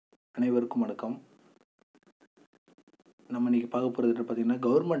அனைவருக்கும் வணக்கம். நம்ம இன்றைக்கி பார்க்க போகிறது என்ன பார்த்தீங்கன்னா,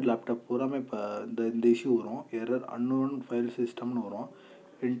 கவர்மெண்ட் லேப்டாப் பூராமே இப்போ இந்த இஷ்யூ வரும். எரர் அன்னோன் ஃபைல் சிஸ்டம்னு வரும்.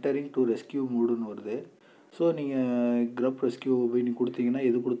 என்டரிங் டு ரெஸ்கியூ மோடுன்னு வருது. ஸோ நீங்கள் கிரப் ரெஸ்கியூ போய் நீங்கள் கொடுத்தீங்கன்னா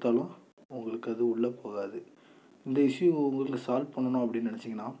எது கொடுத்தாலும் உங்களுக்கு அது உள்ளே போகாது. இந்த இஷ்யூ உங்களுக்கு சால்வ் பண்ணணும் அப்படின்னு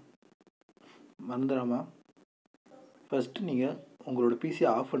நினச்சிங்கன்னா மறந்துடாமல் ஃபஸ்ட்டு நீங்கள் உங்களோட பிசியை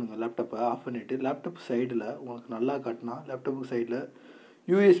ஆஃப் பண்ணுங்கள். லேப்டாப்பை ஆஃப் பண்ணிவிட்டு லேப்டாப் சைடில் உங்களுக்கு நல்லா காட்டினா லேப்டாப்புக்கு சைடில்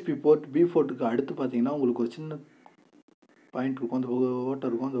யூஎஸ்பி போர்ட் B4க்கு அடுத்து பார்த்தீங்கன்னா உங்களுக்கு ஒரு சின்ன பாயிண்ட் இருக்கும். அந்த ஓட்டை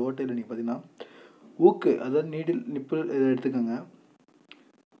இருக்கும். அந்த ஓட்டையில் நீங்கள் பார்த்தீங்கன்னா ஊக்கு, அதாவது நீடில் நிப்பிள் இதை எடுத்துக்கோங்க.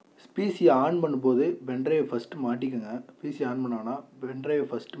 பிசி ஆன் பண்ணும்போது பென்ட்ரைவை ஃபஸ்ட்டு மாட்டிக்கோங்க. பிசி ஆன் பண்ணாங்கன்னா பென்ட்ரைவை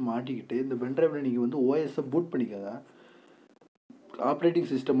ஃபஸ்ட்டு மாட்டிக்கிட்டு இந்த பென்ட்ரைவில் நீங்கள் வந்து ஓஎஸை பூட் பண்ணிக்கோங்க. ஆப்ரேட்டிங்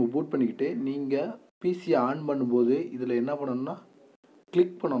சிஸ்டமை பூட் பண்ணிக்கிட்டு நீங்கள் பிசியை ஆன் பண்ணும்போது இதில் என்ன பண்ணணும்னா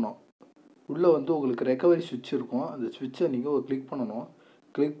கிளிக் பண்ணணும். உள்ளே வந்து உங்களுக்கு ரெக்கவரி சுவிட்ச் இருக்கும். அந்த சுவிட்சை நீங்கள் கிளிக் பண்ணணும்.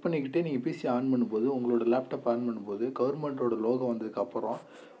 கிளிக் பண்ணிக்கிட்டு நீங்கள் பிசி ஆன் பண்ணும்போது உங்களோட லேப்டாப் ஆன் பண்ணும்போது கவர்மெண்ட்டோட லோகோ வந்ததுக்கப்புறம்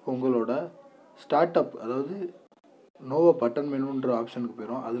உங்களோட ஸ்டார்ட் அப், அதாவது நோவா பட்டன் மெனுன்ற ஆப்ஷனுக்கு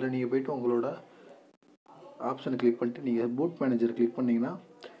போயிடும். அதில் நீங்கள் போய்ட்டு உங்களோட ஆப்ஷனை கிளிக் பண்ணிட்டு நீங்கள் பூட் மேனேஜர் கிளிக் பண்ணிங்கன்னா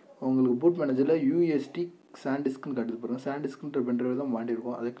உங்களுக்கு பூட் மேனேஜரில் யூஎஸ்டி சாண்டிஸ்க்னு காட்டுது பாருங்கள். சாண்டிஸ்க்ன்ற பென்ட்ரைவ் தான்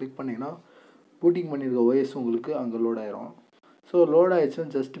மாட்டிருக்கும். அதை கிளிக் பண்ணிங்கன்னா பூட்டிங் பண்ணியிருக்க ஓஎஸ் உங்களுக்கு அங்கே லோட் ஆயிரும். ஸோ லோட்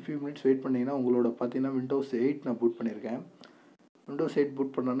ஆயிடுச்சுன்னா ஜஸ்ட் ஃபியூ மினிட்ஸ் வெயிட் பண்ணிங்கன்னா உங்களோட பார்த்தீங்கன்னா Windows 8 நான் பூட் பண்ணியிருக்கேன். Windows 8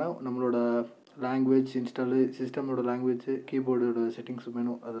 பூட் பண்ணோன்னா நம்மளோட லாங்குவேஜ் இன்ஸ்டாலு, சிஸ்டமோட லாங்குவேஜ், கீபோர்டோட செட்டிங்ஸ்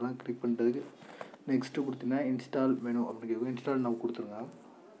மெனு அதெல்லாம் கிளிக் பண்ணுறதுக்கு நெக்ஸ்ட்டு கொடுத்தீங்கன்னா இன்ஸ்டால் மெனு அப்படின்னு கேட்கும். இன்ஸ்டால் நம்ம கொடுத்துருங்க.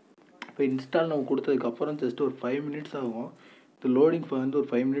 இப்போ இன்ஸ்டால் நம்ம கொடுத்ததுக்கப்புறம் ஜஸ்ட் ஒரு 5 மினிட்ஸ் ஆகும். இந்த லோடிங் வந்து ஒரு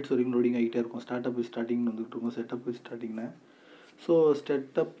 5 மினிட்ஸ் வரைக்கும் லோடிங் ஆகிட்டே இருக்கும். ஸ்டார்டிங்னு வந்துகிட்டு இருக்கும். செட்டப் ஸ்டார்டிங்னு. ஸோ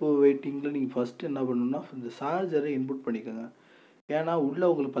செட்டப் வெயிட்டிங்கில் நீங்கள் ஃபஸ்ட்டு என்ன பண்ணணும்னா இந்த சார்ஜரை இன்புட் பண்ணிக்கோங்க. ஏன்னா உள்ளே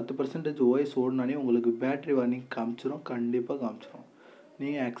உங்களுக்கு 10% ஓஎஸ் ஓடினானே உங்களுக்கு பேட்ரி வார்னிங் காமிச்சிடும். கண்டிப்பாக காமிச்சிடும்.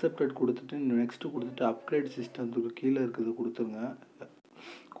 நீங்கள் அக்செப்டட் கொடுத்துட்டு நெக்ஸ்ட்டு கொடுத்துட்டு அப்கிரேட் சிஸ்டத்துக்கு கீழே இருக்கிறது கொடுத்துருங்க.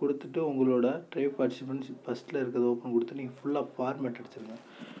 கொடுத்துட்டு உங்களோட ட்ரைவ் பார்ட்டிசிபென்ட்ஸ் ஃபஸ்ட்டில் இருக்கிறத ஓப்பன் கொடுத்து நீங்கள் ஃபுல்லாக ஃபார்மேட் அடிச்சிருங்க.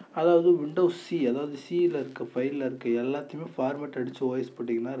 அதாவது Windows C, அதாவது சியில் இருக்க ஃபைலில் இருக்க எல்லாத்தையுமே ஃபார்மேட் அடித்து ஓஎஸ்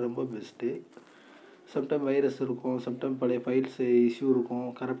போட்டிங்கன்னா ரொம்ப பெஸ்ட்டு. சம்டைம் வைரஸ் இருக்கும், சம்டைம் பழைய ஃபைல்ஸ் இஷ்யூ இருக்கும்,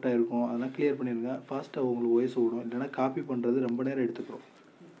 கரெக்டாக இருக்கும். அதெல்லாம் கிளியர் பண்ணிடுங்க. ஃபாஸ்ட்டாக உங்களுக்கு ஓஎஸ் ஓடும். இல்லைனா காப்பி பண்ணுறது ரொம்ப நேரம் எடுத்துக்கிறோம்.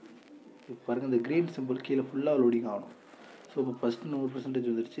 இப்போ பாருங்கள், இந்த க்ரீன் சிம்பிள் கீழே ஃபுல்லாக லோடிங் ஆகணும். ஸோ இப்போ ஃபஸ்ட்டு 100%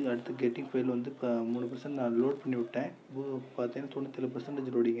 வந்துருச்சு. அடுத்து கெட்டிங் ஃபைல் வந்து இப்போ 3% நான் லோட் பண்ணி விட்டேன். பார்த்தீங்கன்னா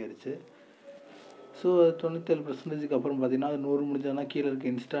 97% லோடிங் ஆயிடுச்சு. ஸோ 97%க்கு அப்புறம் பார்த்தீங்கன்னா அது 100 முடிஞ்சதுன்னா கீழே இருக்க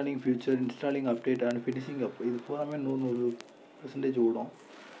installing future, installing update and finishing அப் இது பூராமே 100% ஓடும்.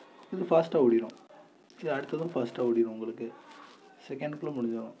 இது ஃபாஸ்ட்டாக ஓடிடும். இது அடுத்ததும் ஃபாஸ்ட்டாக ஓடிடும். உங்களுக்கு செகண்டுக்குள்ளே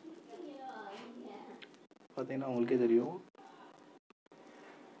முடிஞ்சிடும். பார்த்தீங்கன்னா உங்களுக்கே தெரியும்.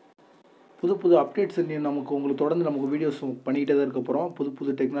 புது அப்டேட்ஸ் உங்களுக்கு தொடர்ந்து நமக்கு வீடியோஸ் பண்ணிக்கிட்டே தான் இருக்கப்போகிறோம்.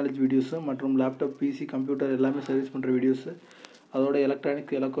 புது டெக்னாலஜி வீடியோஸு மற்றும் லேப்டாப், பிசி, கம்ப்யூட்டர் எல்லாமே சர்வீஸ் பண்ணுற வீடியோஸு, அதோட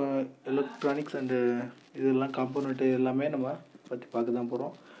எலக்ட்ரானிக்ஸ் அண்டு இதெல்லாம் காம்போனண்ட்டு எல்லாமே நம்ம பற்றி பார்க்க தான்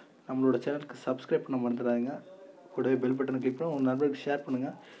போகிறோம். நம்மளோட சேனலுக்கு சப்ஸ்கிரைப் பண்ண மறந்துடாதீங்க. கூடவே பெல் பட்டனை கிளிக் பண்ணி உங்கள் நண்பர்களுக்கு ஷேர்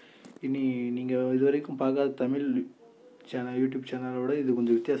பண்ணுங்கள். இனி நீங்கள் இது வரைக்கும் பார்க்காத தமிழ் யூடியூப் சேனலோட இது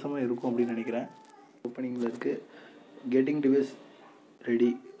கொஞ்சம் வித்தியாசமாக இருக்கும் அப்படின்னு நினைக்கிறேன். ஓப்பனிங்கில் இருக்குது. கெட்டிங் டிவைஸ் ரெடி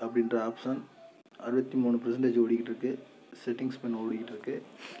அப்படின்ற ஆப்ஷன் 63% ஓடிக்கிட்டு இருக்குது. செட்டிங்ஸ் மெனு ஓடிக்கிட்டு இருக்குது.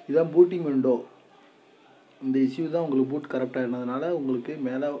 இதுதான் பூட்டிங் விண்டோ. இந்த இஷ்யூ தான் உங்களுக்கு பூட் கரெக்டாக இருந்ததுனால உங்களுக்கு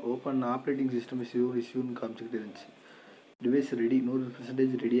மேலே ஓப்பன் ஆப்ரேட்டிங் சிஸ்டம் இஷ்யூன்னு காமிச்சிக்கிட்டு இருந்துச்சு. டிவைஸ் ரெடி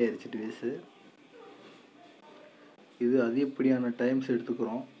 100% ரெடி ஆயிடுச்சு டிவைஸு. இது அதிகப்படியான டைம்ஸ்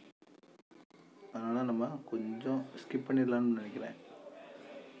எடுத்துக்கிறோம். அதனால் நம்ம கொஞ்சம் ஸ்கிப் பண்ணிடலான்னு நினைக்கிறேன்.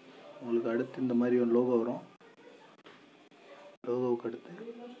 உங்களுக்கு அடுத்து இந்த மாதிரி ஒரு லோகோ வரும். லோகோவுக்கு அடுத்து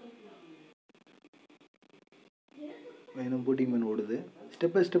மெயினும் பூட்டிங் மெனு ஓடுது.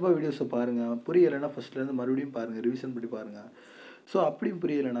 ஸ்டெப் பை ஸ்டெப்பாக வீடியோஸை பாருங்கள். புரியலைன்னா ஃபஸ்ட்லேருந்து மறுபடியும் பாருங்கள், ரிவிஷன் பண்ணி பாருங்கள். ஸோ அப்படியும்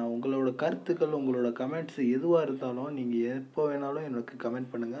புரியலைண்ணா உங்களோட கருத்துக்கள், உங்களோட கமெண்ட்ஸ் எதுவாக இருந்தாலும் நீங்கள் எப்போ வேணாலும் எனக்கு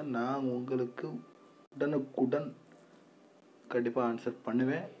கமெண்ட் பண்ணுங்கள். நான் உங்களுக்கு உடனுக்குடன் கண்டிப்பாக ஆன்சர்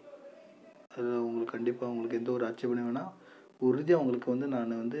பண்ணுவேன். அது உங்களுக்கு கண்டிப்பாக உங்களுக்கு எந்த ஒரு ஆட்சேபனையும் வேணாம். உறுதியாக உங்களுக்கு வந்து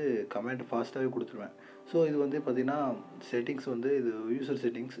நான் வந்து கமெண்ட் ஃபாஸ்ட்டாகவே கொடுத்துருவேன். ஸோ இது வந்து பார்த்திங்கன்னா செட்டிங்ஸ் வந்து இது யூசர்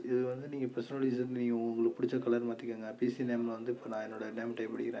செட்டிங்ஸ். இது வந்து நீங்கள் பர்சனலைசேஷன் நீங்கள் உங்களுக்கு பிடிச்ச கலர் மாற்றிக்கோங்க. பிசி நேமில் வந்து இப்போ நான் என்னோடய நேம்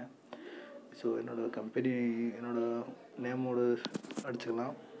டைப் பண்ணிக்கிறேன். ஸோ என்னோடய கம்பெனி என்னோடய நேமோடு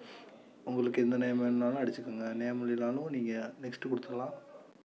அடிச்சுக்கலாம். உங்களுக்கு எந்த நேம் வேணுனாலும் அடிச்சுக்கோங்க. நேம் இல்லைனாலும் நீங்கள் நெக்ஸ்ட்டு கொடுத்துக்கலாம்.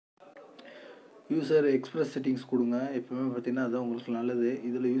 யூசர் எக்ஸ்பிரஸ் செட்டிங்ஸ் கொடுங்க. எப்போவுமே பார்த்திங்கன்னா அதுதான் உங்களுக்கு நல்லது.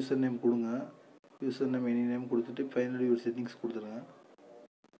 இதில் யூசர் நேம் கொடுங்க. யூசர் நேம் எனி நேம் கொடுத்துட்டு ஃபைனலி ஒரு செட்டிங்ஸ் கொடுத்துருங்க.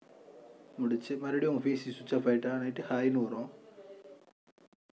 முடிச்சு மறுபடியும் உங்கள் பிசி சுவிட்ச் ஆஃப் ஆகிட்டு ஹாய்னு வரும்.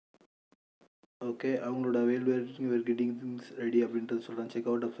 ஓகே, அவங்களோட வேர் கெட்டிங் திங்ஸ் ரெடி அப்படின்றது சொல்கிறாங்க. Check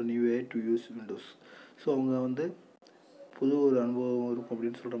out of the new way to use Windows. So அவங்க வந்து புது ஒரு அனுபவம் இருக்கும்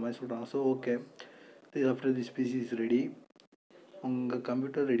அப்படின்னு சொல்கிற மாதிரி சொல்கிறாங்க. So okay, after this PC is ready, உங்கள்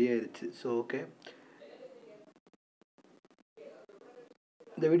கம்ப்யூட்டர் ரெடி ஆயிடுச்சு. ஸோ ஓகே,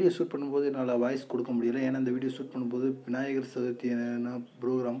 இந்த வீடியோ ஷூட் பண்ணும்போது என்னால் வாய்ஸ் கொடுக்க முடியல. ஏன்னா இந்த வீடியோ ஷூட் பண்ணும்போது விநாயகர் சதுர்த்தி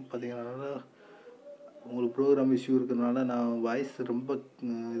ப்ரோக்ராம் பார்த்தீங்கன்னா உங்களுக்கு ப்ரோக்ராம் இஷ்யூ இருக்கிறதுனால நான் வாய்ஸ் ரொம்ப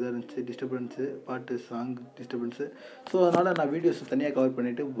இதாக இருந்துச்சு, டிஸ்டர்பன்ஸு, பாட்டு சாங் டிஸ்டர்பன்ஸு. ஸோ அதனால் நான் வீடியோஸ் தனியாக கவர்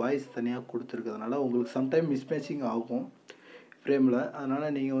பண்ணிவிட்டு வாய்ஸ் தனியாக கொடுத்துருக்கிறதுனால உங்களுக்கு சம்டைம் மிஸ்மேட்சிங் ஆகும் ஃப்ரேமில்.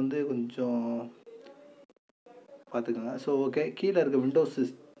 அதனால் நீங்கள் வந்து கொஞ்சம் பார்த்துக்கோங்க. ஸோ ஓகே, கீழே இருக்க விண்டோஸ்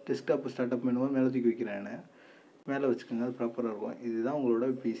டெஸ்க்டாப் ஸ்டார்ட்அப் மெனுவை மேலே தூக்கி வைக்கிறேன், மேலே வச்சுக்கோங்க, அது ப்ராப்பராக இருக்கும். இதுதான் உங்களோட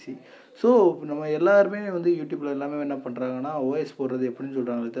பிசி. ஸோ நம்ம எல்லாருமே வந்து யூடியூப்பில் எல்லாமே என்ன பண்ணுறாங்கன்னா ஓஎஸ் போடுறது எப்படின்னு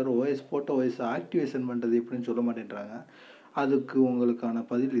சொல்கிறாங்களே தவிர ஓஎஸ் போட்ட ஓஎஸ் ஆக்டிவேஷன் பண்ணுறது எப்படின்னு சொல்ல மாட்டேன்றாங்க. அதுக்கு உங்களுக்கான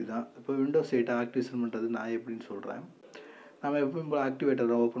பதில் இதுதான். இப்போ விண்டோஸ் 8 ஆக்டிவேஷன் பண்ணுறது நான் எப்படின்னு சொல்கிறேன். நம்ம எப்பவும் போல்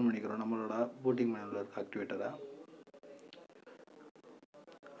ஆக்டிவேட்டரை ஓப்பன் பண்ணிக்கிறோம், நம்மளோட பூட்டிங் மெனுவில் இருக்க ஆக்டிவேட்டரை.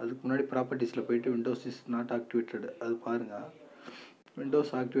 அதுக்கு முன்னாடி ப்ராப்பர்ட்டிஸில் போயிட்டு விண்டோஸ் இஸ் நாட் ஆக்டிவேட்டட் அது பாருங்கள்.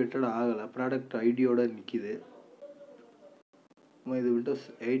 விண்டோஸ் ஆக்டிவேட்டட் ஆகலை, ப்ராடக்ட் ஐடியோடு நிற்கிது. இது விண்டோஸ்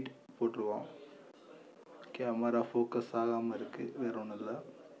 8 போட்டுருவோம். கேமரா ஃபோக்கஸ் ஆகாமல் இருக்குது, வேறு ஒன்றும் இல்லை.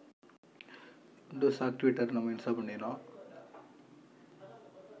 விண்டோஸ் ஆக்டிவேட்டர் நம்ம இன்ஸ்டால் பண்ணிடலாம்.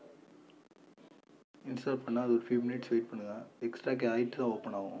 இன்ஸ்டால் பண்ணால் அது ஒரு 5 மினிட்ஸ் வெயிட் பண்ணுங்கள். எக்ஸ்ட்ராக்கு ஆகிட்டு தான்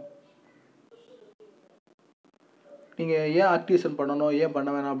ஓப்பன் ஆகும். நீங்கள் ஏன் ஆக்டிவேஷன் பண்ணணும், ஏன் பண்ண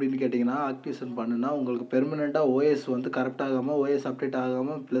வேணாம் அப்படின்னு கேட்டிங்கன்னா, ஆக்டிவேஷன் பண்ணுனா உங்களுக்கு பெர்மனெண்ட்டாக ஓஎஸ் வந்து கரெக்ட் ஆகாமல், ஓஎஸ் அப்டேட்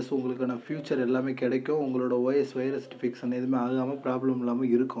ஆகாமல், ப்ளஸ் உங்களுக்கான ஃபியூச்சர் எல்லாமே கிடைக்கும். உங்களோட ஓஎஸ் வைரஸ் டிஃபெக்ஷன் எதுவுமே ஆகாமல் ப்ராப்ளம்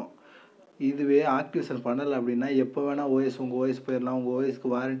இல்லாமல் இருக்கும். இதுவே ஆக்டிவேஷன் பண்ணலை அப்படின்னா எப்போ வேணால் உங்கள் ஓஎஸ் போயிடலாம். உங்கள்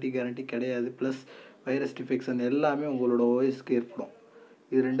ஓஎஸ்க்கு வாரண்ட்டி கேரண்டி கிடையாது. ப்ளஸ் வைரஸ் டிஃபெக்ஷன் எல்லாமே உங்களோட ஓஎஸ்க்கு ஏற்படும்.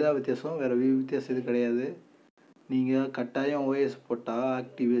 இது 2 தான் வித்தியாசம், வேறு வித்தியாசம் இது கிடையாது. நீங்கள் கட்டாயம் ஓஎஸ் போட்டால்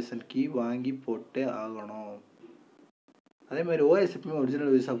ஆக்டிவேஷன் கீ வாங்கி போட்டே ஆகணும். அதே மாதிரி ஓஎஸ் எப்பவுமே ஒரிஜினல்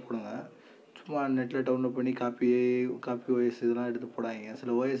ஓஎஸாக போடுங்க. சும்மா நெட்டில் டவுன்லோட் பண்ணி காப்பி ஓஎஸ் இதெல்லாம் எடுத்து போடாதீங்க.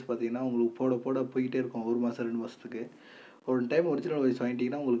 சில ஓஎஸ் பார்த்தீங்கன்னா உங்களுக்கு போட போய்கிட்டே இருக்கும் 1 மாதம் 2 மாதத்துக்கு. ஒரு டைம் ஒரிஜினல் ஓஎஸ்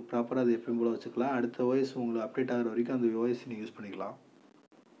வாங்கிட்டீங்கன்னா உங்களுக்கு ப்ராப்பராக அது எப்பயும் போல் வச்சுக்கலாம். அடுத்த ஓஎஸ் உங்களுக்கு அப்டேட் ஆகிற வரைக்கும் அந்த ஓஎஸ் நீங்கள் யூஸ் பண்ணிக்கலாம்.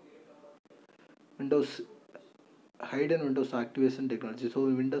 Windows Hayden Windows activation technology. So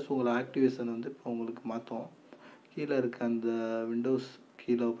Windows உங்களை ஆக்டிவேஷன் வந்து இப்போ உங்களுக்கு மாற்றும். கீழே இருக்க அந்த விண்டோஸ்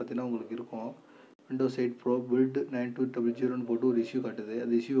கீழே பார்த்தீங்கன்னா உங்களுக்கு இருக்கும் விண்டோஸ் 8 ப்ரோ பில்ட் 9200 போட்டு ஒரு இஷ்யூ காட்டுது.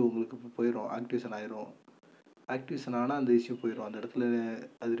 அந்த இஷ்யூ உங்களுக்கு இப்போ போயிடும், ஆக்டிவேஷன் ஆயிரும். ஆக்டிவேஷன் ஆனால் அந்த இஷ்யூ போயிடும், அந்த இடத்துல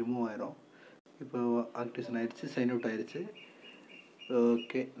அது ரிமூவ் ஆயிரும். இப்போ ஆக்டிவேஷன் ஆகிடுச்சு, சைன் அவுட் ஆகிடுச்சு.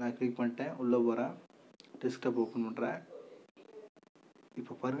 ஓகே, நான் கிளிக் பண்ணிட்டேன், உள்ளே போகிறேன், டெஸ்க்டாப் ஓப்பன் பண்ணுறேன்.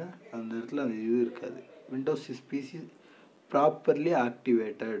 இப்போ பாருங்கள், அந்த இடத்துல அந்த இது இருக்காது. Windows is PC properly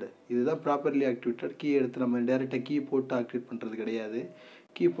activated. இதுதான் ப்ராப்பர்லி ஆக்டிவேட்டட். கீ எடுத்து நம்ம டேரெக்டாக கீ போட்டு ஆக்டிவேட் பண்ணுறது கிடையாது.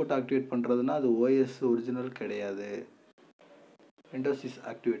 கீ போட்டு ஆக்டிவேட் பண்ணுறதுனா அது ஓஎஸ் ஒரிஜினல் கிடையாது. விண்டோஸ் இஸ்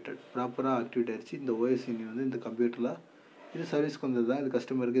ஆக்டிவேட்டட், ப்ராப்பராக ஆக்டிவேட் ஆகிடுச்சு. இந்த ஓஎஸ் இனி வந்து இந்த கம்ப்யூட்டரில் இது சர்வீஸ்க்கு வந்தது தான், இது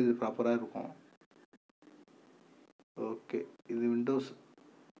கஸ்டமருக்கு இது ப்ராப்பராக இருக்கும். ஓகே, இது விண்டோஸ்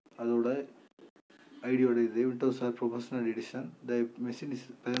அதோட ஐடியோட இது Windows or professional edition. The machine is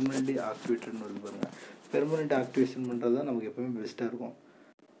permanently ஆக்டிவேட்டட்னு வருது பாருங்கள். பெர்மனெண்ட் ஆக்டிவேஷன் பண்ணுறது தான் நமக்கு எப்போவுமே பெஸ்ட்டாக இருக்கும்.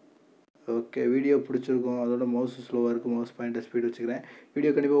 ஓகே, வீடியோ பிடிச்சிருக்கும். அதோட மவுஸ் ஸ்லோவாக இருக்குது, மவுஸ் பாயிண்டர் ஸ்பீட் வச்சுக்கிறேன்.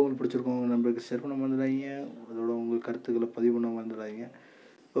 வீடியோ கண்டிப்பாக உங்களுக்கு பிடிச்சிருக்கும். உங்கள் நம்பருக்கு ஷேர் பண்ண மறந்துடாதீங்க. அதோட உங்கள் கருத்துக்களை பதிவு பண்ண மறந்துடாதீங்க.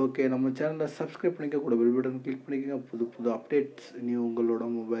 ஓகே, நம்ம சேனலை சப்ஸ்கிரைப் பண்ணிக்க கூட பெல் பட்டன் கிளிக் பண்ணிக்கோங்க. புது புது அப்டேட்ஸ் இனி உங்களோட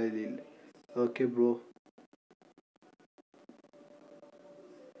மொபைலில். Okay bro.